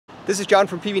This is John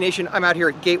from PbNation. I'm out here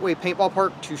at Gateway Paintball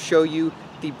Park to show you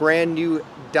the brand new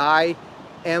Dye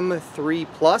M3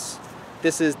 Plus.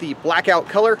 This is the blackout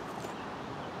color.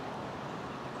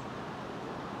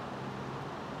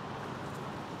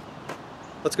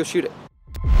 Let's go shoot it.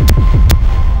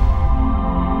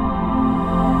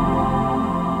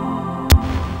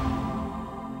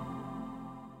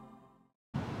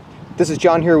 This is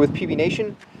John here with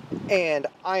PbNation, and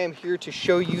I am here to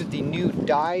show you the new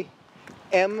Dye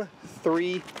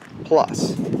M3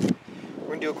 Plus. We're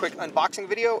going to do a quick unboxing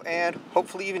video and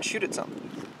hopefully even shoot it some.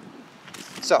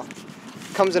 So,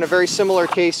 comes in a very similar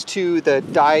case to the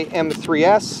Dye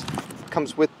M3S.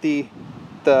 Comes with the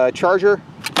charger,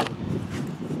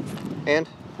 and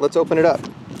let's open it up.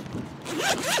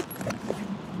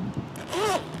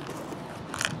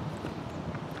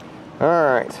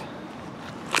 Alright,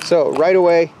 so right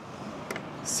away,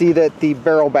 see that the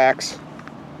barrel backs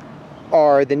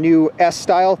are the new S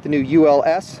style, the new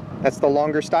ULS. That's the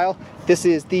longer style. This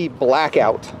is the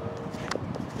blackout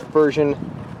version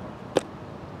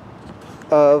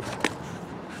of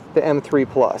the M3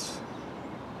 Plus.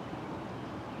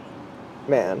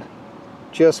 Man,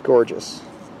 just gorgeous.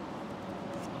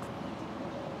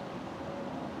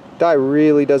 Dye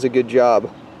really does a good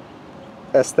job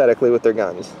aesthetically with their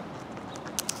guns.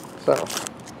 So,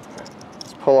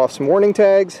 let's pull off some warning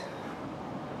tags.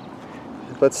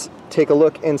 Let's take a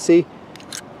look and see.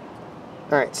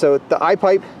 Alright, so the eye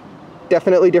pipe,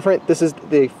 definitely different. This is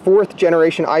the 4th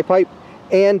generation eye pipe,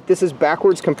 and this is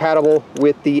backwards compatible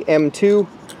with the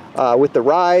M2, with the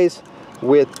Rise,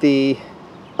 with the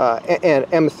and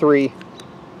M3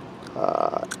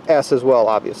 S as well,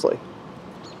 obviously.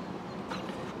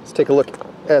 Let's take a look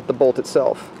at the bolt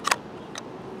itself.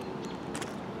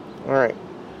 Alright,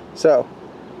 so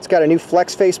it's got a new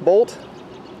flex face bolt.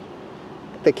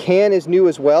 The can is new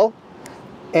as well,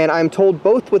 and I'm told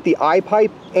both with the eye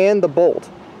pipe and the bolt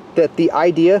that the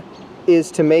idea is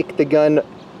to make the gun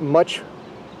much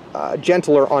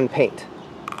gentler on paint.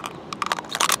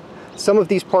 Some of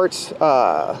these parts,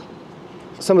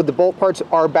 some of the bolt parts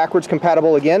are backwards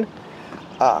compatible again,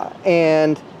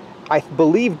 and I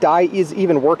believe Dye is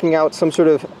even working out some sort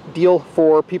of deal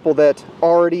for people that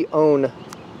already own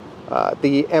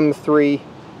the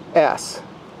M3S.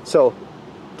 So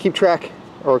keep track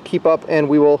or keep up, and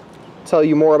we will tell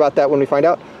you more about that when we find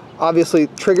out. Obviously,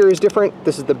 trigger is different.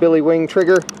 This is the Billy Wing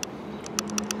trigger.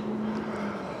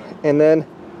 And then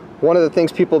one of the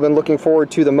things people have been looking forward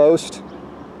to the most,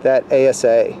 that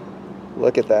ASA.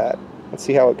 Look at that. Let's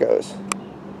see how it goes.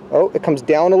 Oh, it comes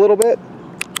down a little bit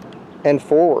and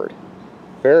forward.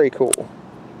 Very cool.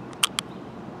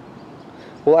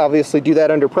 We'll obviously do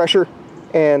that under pressure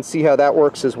and see how that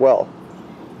works as well.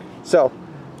 So,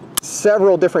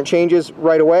 several different changes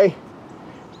right away.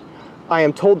 I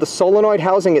am told the solenoid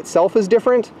housing itself is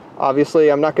different.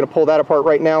 Obviously, I'm not going to pull that apart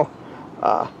right now,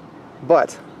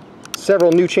 but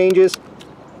several new changes.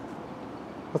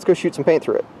 Let's go shoot some paint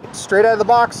through it. Straight out of the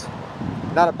box,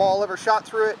 not a ball ever shot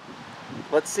through it.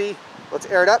 Let's see, let's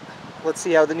air it up. Let's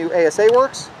see how the new ASA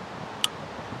works.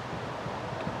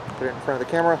 Put it in front of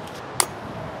the camera.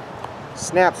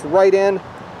 Snaps right in,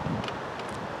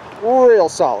 real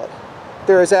solid.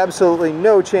 There is absolutely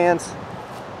no chance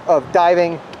of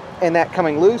diving and that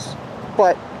coming loose,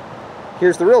 but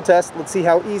here's the real test. Let's see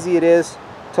how easy it is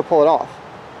to pull it off.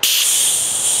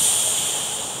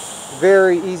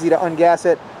 Very easy to ungas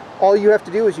it. All you have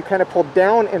to do is you kind of pull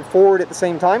down and forward at the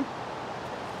same time.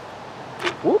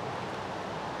 Whoop.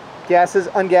 Gases,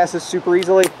 ungases super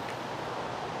easily.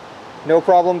 No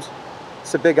problems.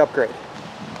 It's a big upgrade.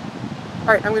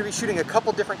 Alright, I'm going to be shooting a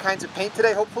couple different kinds of paint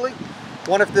today, hopefully.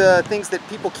 One of the things that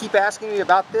people keep asking me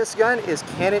about this gun is,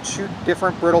 can it shoot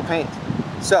different brittle paint?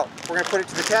 So, we're going to put it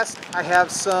to the test. I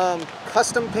have some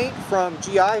custom paint from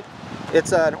GI.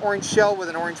 It's an orange shell with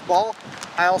an orange ball.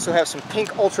 I also have some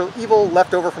pink Ultra Evil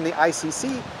left over from the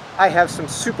ICC. I have some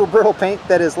super brittle paint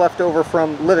that is left over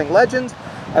from Living Legends.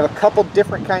 I have a couple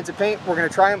different kinds of paint. We're going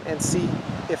to try them and see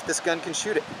if this gun can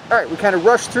shoot it. Alright, we kind of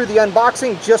rushed through the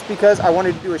unboxing just because I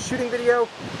wanted to do a shooting video.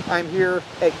 I'm here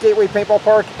at Gateway Paintball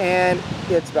Park, and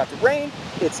it's about to rain,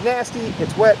 it's nasty,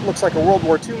 it's wet, looks like a World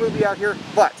War II movie out here,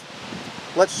 but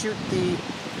let's shoot the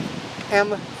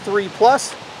M3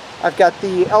 Plus. I've got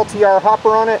the LTR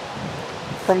hopper on it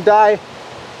from Dye,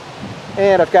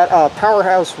 and I've got a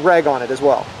Powerhouse reg on it as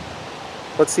well.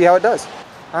 Let's see how it does.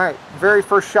 Alright, very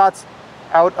first shots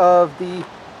out of the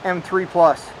M3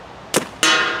 Plus.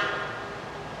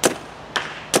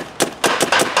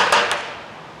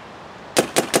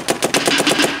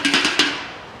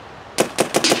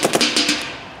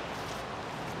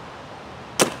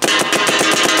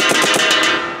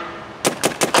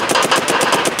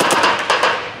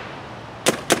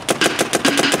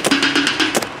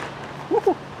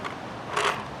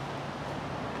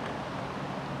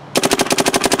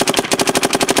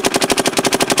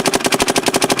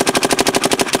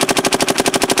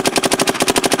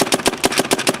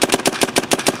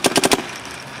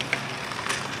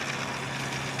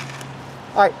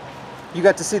 Alright, you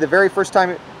got to see the very first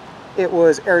time it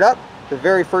was aired up, the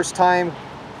very first time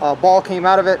a ball came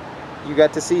out of it. You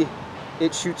got to see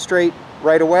it shoot straight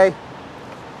right away.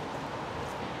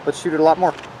 Let's shoot it a lot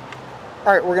more.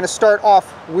 Alright, we're going to start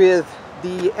off with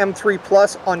the M3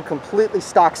 Plus on completely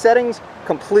stock settings,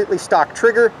 completely stock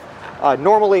trigger.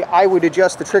 Normally I would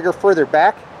adjust the trigger further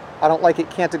back. I don't like it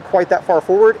canted quite that far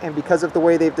forward, and because of the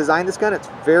way they've designed this gun, it's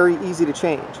very easy to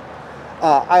change.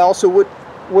 I also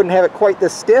wouldn't have it quite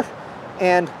this stiff,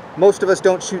 and most of us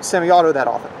don't shoot semi-auto that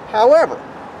often. However,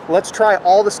 let's try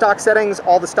all the stock settings,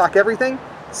 all the stock everything,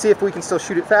 see if we can still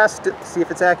shoot it fast, see if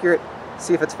it's accurate,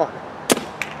 see if it's fun.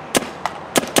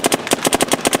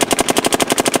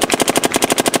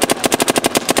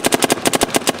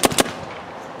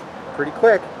 Pretty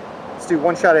quick. Let's do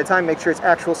one shot at a time, make sure it's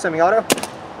actual semi-auto.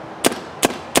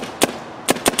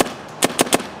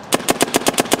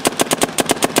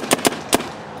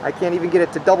 I can't even get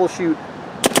it to double shoot.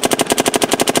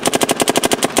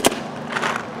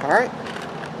 All right.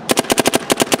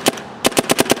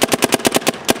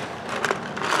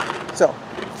 So,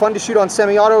 fun to shoot on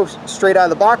semi-auto straight out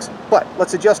of the box, but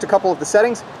let's adjust a couple of the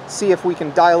settings, see if we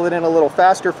can dial it in a little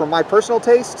faster for my personal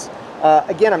tastes.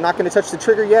 Again, I'm not going to touch the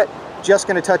trigger yet, just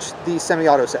going to touch the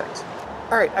semi-auto settings.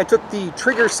 All right, I took the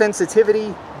trigger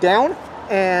sensitivity down,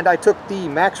 and I took the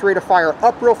max rate of fire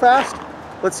up real fast.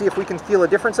 Let's see if we can feel a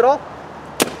difference at all.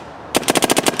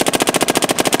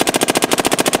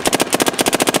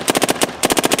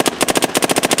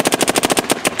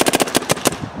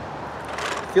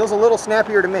 Feels a little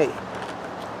snappier to me.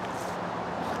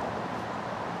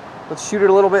 Let's shoot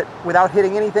it a little bit without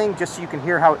hitting anything, just so you can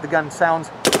hear how the gun sounds.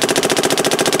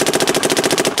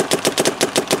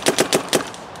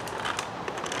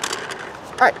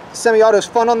 All right, semi-auto is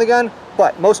fun on the gun,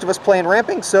 but most of us play in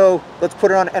ramping, so let's put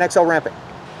it on NXL ramping.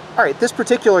 All right, this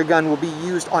particular gun will be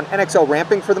used on NXL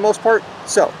ramping for the most part,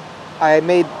 so I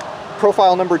made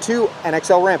profile number 2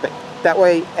 NXL ramping. That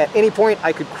way, at any point,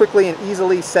 I could quickly and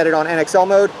easily set it on NXL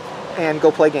mode and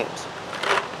go play games.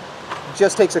 It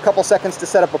just takes a couple seconds to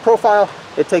set up a profile.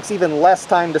 It takes even less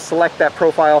time to select that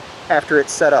profile after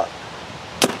it's set up.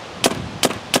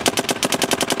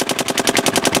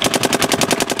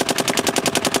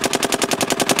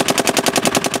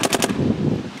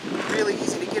 Really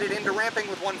easy to get it into ramping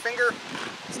with one finger.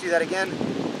 Let's do that again.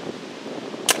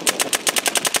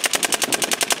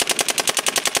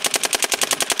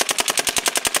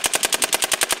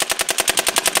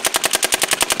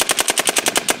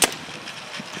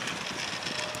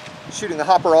 Shooting the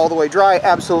hopper all the way dry,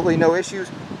 absolutely no issues,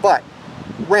 but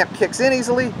ramp kicks in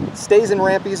easily, stays in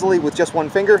ramp easily with just one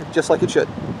finger, just like it should.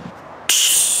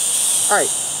 Alright,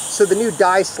 so the new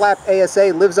die slap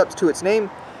ASA lives up to its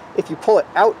name. If you pull it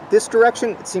out this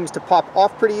direction, it seems to pop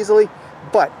off pretty easily,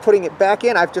 but putting it back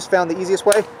in, I've just found the easiest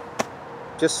way.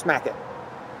 Just smack it.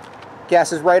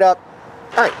 Gas is right up.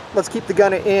 Alright, let's keep the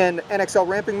gun in NXL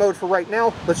ramping mode for right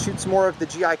now. Let's shoot some more of the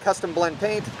GI custom blend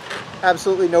paint.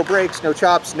 Absolutely no breaks, no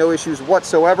chops, no issues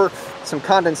whatsoever. Some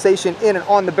condensation in and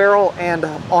on the barrel and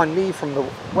on me from the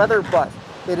weather, but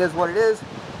it is what it is.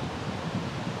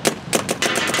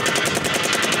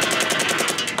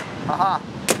 Haha.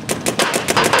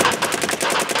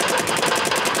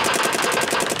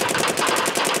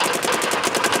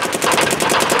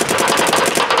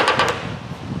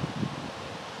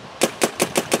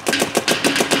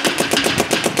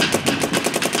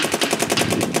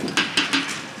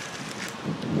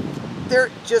 There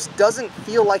just doesn't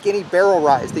feel like any barrel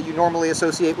rise that you normally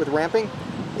associate with ramping.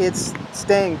 It's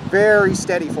staying very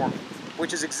steady for me,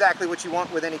 which is exactly what you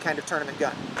want with any kind of tournament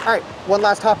gun. All right, one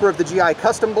last hopper of the GI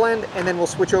custom blend, and then we'll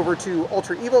switch over to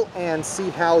Ultra Evil and see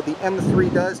how the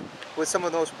M3 does with some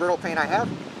of those brittle paint I have.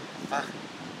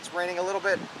 It's raining a little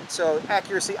bit, so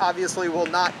accuracy obviously will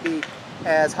not be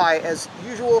as high as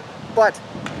usual, but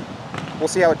we'll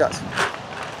see how it does.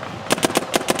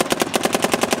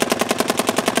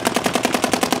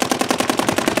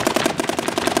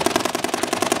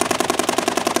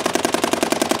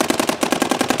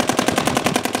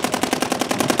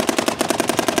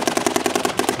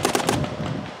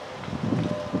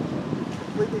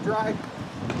 Dry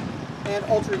and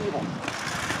Ultra Evil.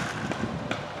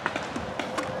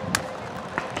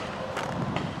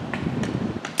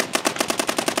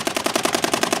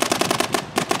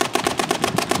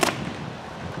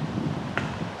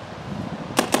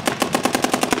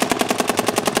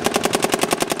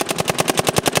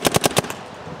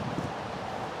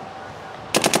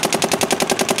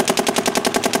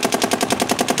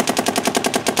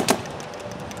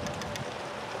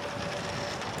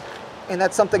 And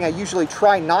that's something I usually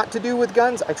try not to do with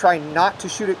guns. I try not to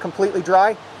shoot it completely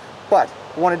dry, but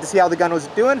wanted to see how the gun was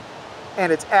doing,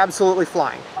 and it's absolutely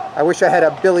flying. I wish I had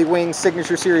a Billy Wing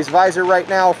Signature Series visor right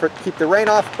now to keep the rain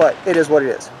off, but it is what it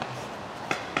is.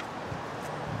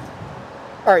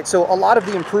 Alright, so a lot of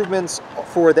the improvements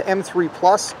for the M3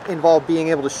 Plus involve being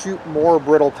able to shoot more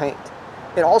brittle paint.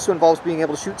 It also involves being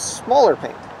able to shoot smaller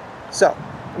paint. So,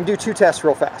 I'm going to do two tests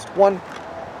real fast. One,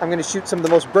 I'm going to shoot some of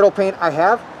the most brittle paint I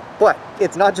have, but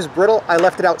it's not just brittle, I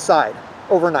left it outside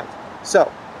overnight.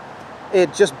 So,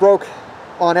 it just broke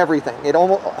on everything. It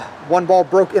almost, one ball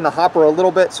broke in the hopper a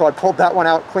little bit, so I pulled that one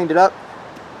out, cleaned it up.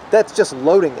 That's just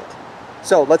loading it.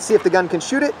 So, let's see if the gun can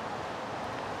shoot it.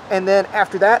 And then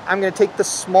after that, I'm going to take the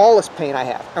smallest paint I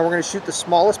have, and we're going to shoot the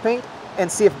smallest paint and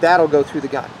see if that'll go through the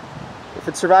gun. If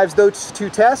it survives those two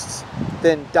tests,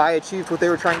 then Dye achieved what they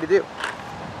were trying to do.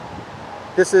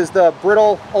 This is the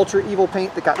brittle Ultra Evil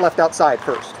paint that got left outside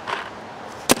first.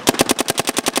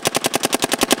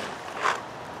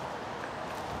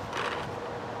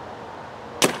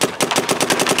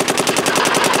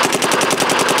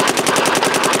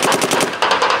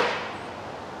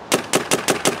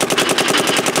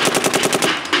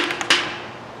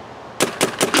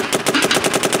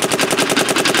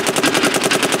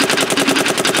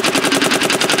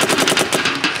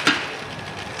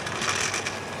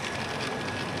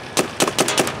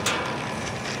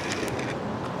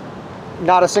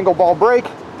 Not a single ball break.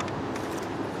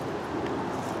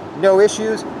 No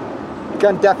issues. The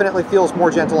gun definitely feels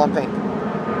more gentle on paint.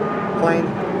 Plain.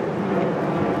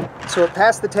 So it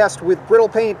passed the test with brittle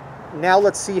paint. Now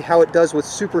let's see how it does with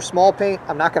super small paint.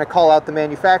 I'm not going to call out the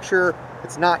manufacturer.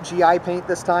 It's not GI paint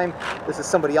this time. This is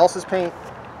somebody else's paint.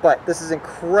 But this is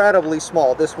incredibly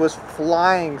small. This was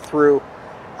flying through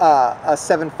a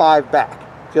 7.5 back.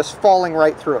 Just falling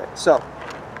right through it. So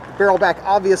barrel back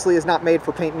obviously is not made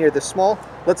for paint near this small.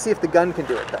 Let's see if the gun can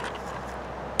do it though.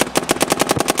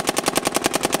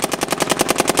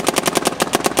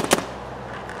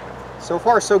 So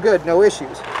far so good, no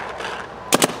issues.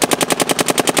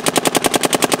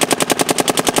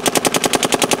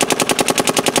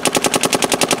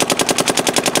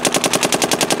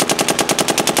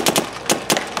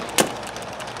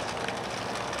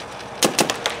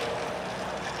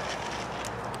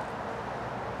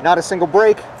 Not a single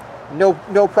break.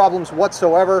 No problems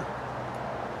whatsoever.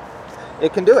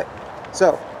 It can do it.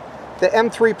 So the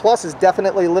M3 Plus is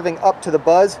definitely living up to the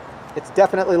buzz. It's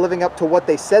definitely living up to what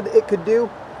they said it could do.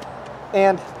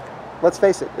 And let's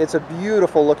face it, it's a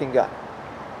beautiful looking gun.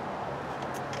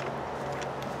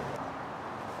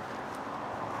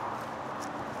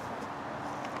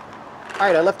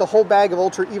 Alright, I left a whole bag of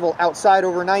Ultra Evil outside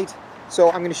overnight, so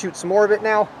I'm going to shoot some more of it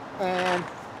now. And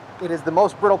it is the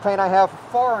most brittle paint I have,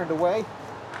 far and away.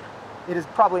 It is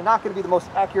probably not going to be the most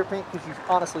accurate paint because you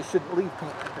honestly shouldn't leave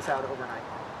paint like this out overnight.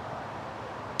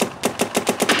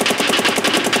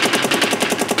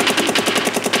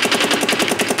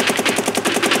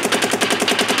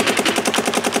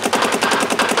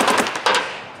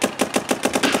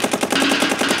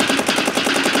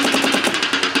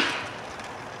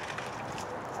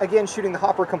 Again, shooting the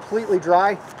hopper completely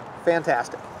dry,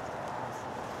 fantastic.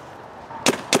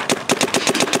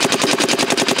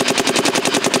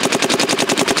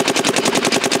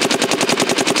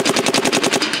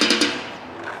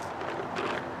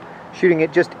 Shooting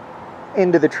it just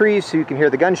into the trees so you can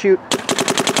hear the gun shoot.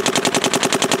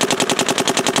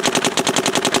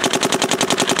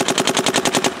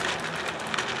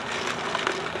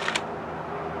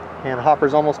 And the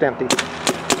hopper's almost empty.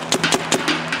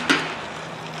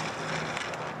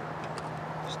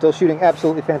 Still shooting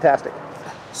absolutely fantastic.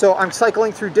 So I'm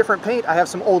cycling through different paint. I have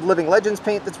some old Living Legends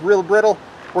paint that's real brittle.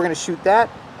 We're going to shoot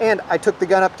that. And I took the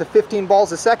gun up to 15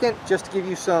 balls a second just to give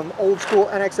you some old school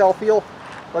NXL feel.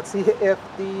 Let's see if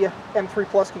the M3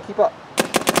 Plus can keep up.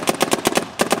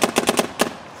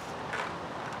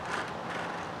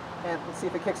 And let's see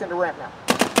if it kicks into ramp now.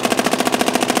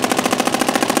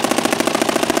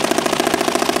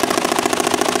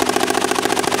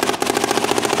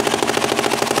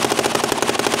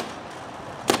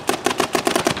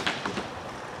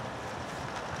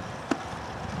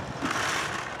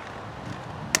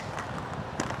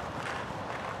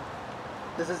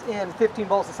 This is in 15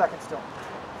 balls a second still.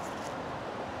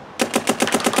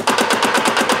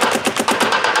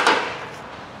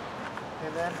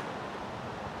 And then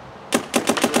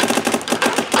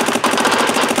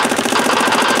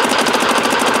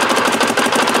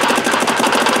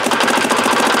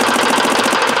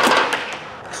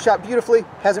shot beautifully,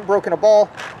 hasn't broken a ball.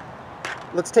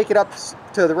 Let's take it up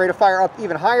to the rate of fire up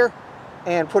even higher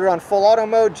and put it on full auto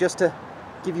mode just to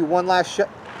give you one last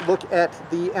look at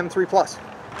the M3 Plus.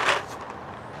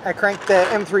 I cranked the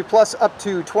M3 Plus up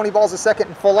to 20 balls a second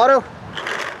in full auto.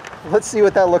 Let's see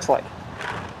what that looks like.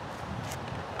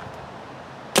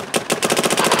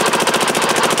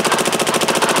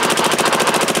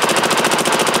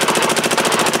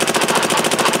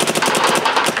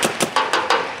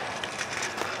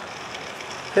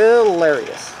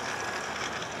 Hilarious.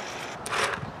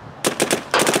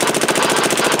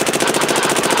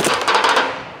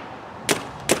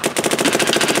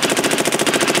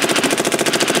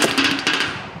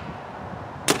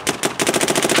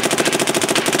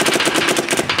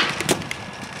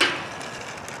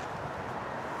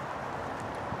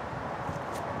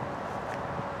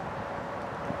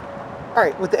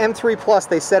 Alright, with the M3 Plus,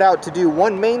 they set out to do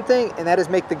one main thing, and that is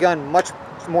make the gun much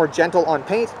more gentle on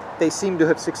paint. They seem to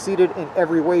have succeeded in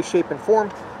every way, shape, and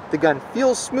form. The gun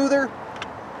feels smoother.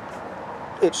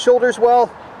 It shoulders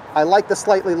well. I like the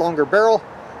slightly longer barrel.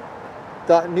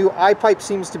 The new eye pipe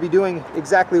seems to be doing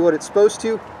exactly what it's supposed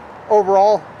to.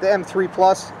 Overall, the M3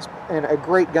 Plus is a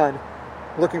great gun.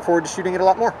 Looking forward to shooting it a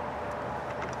lot more.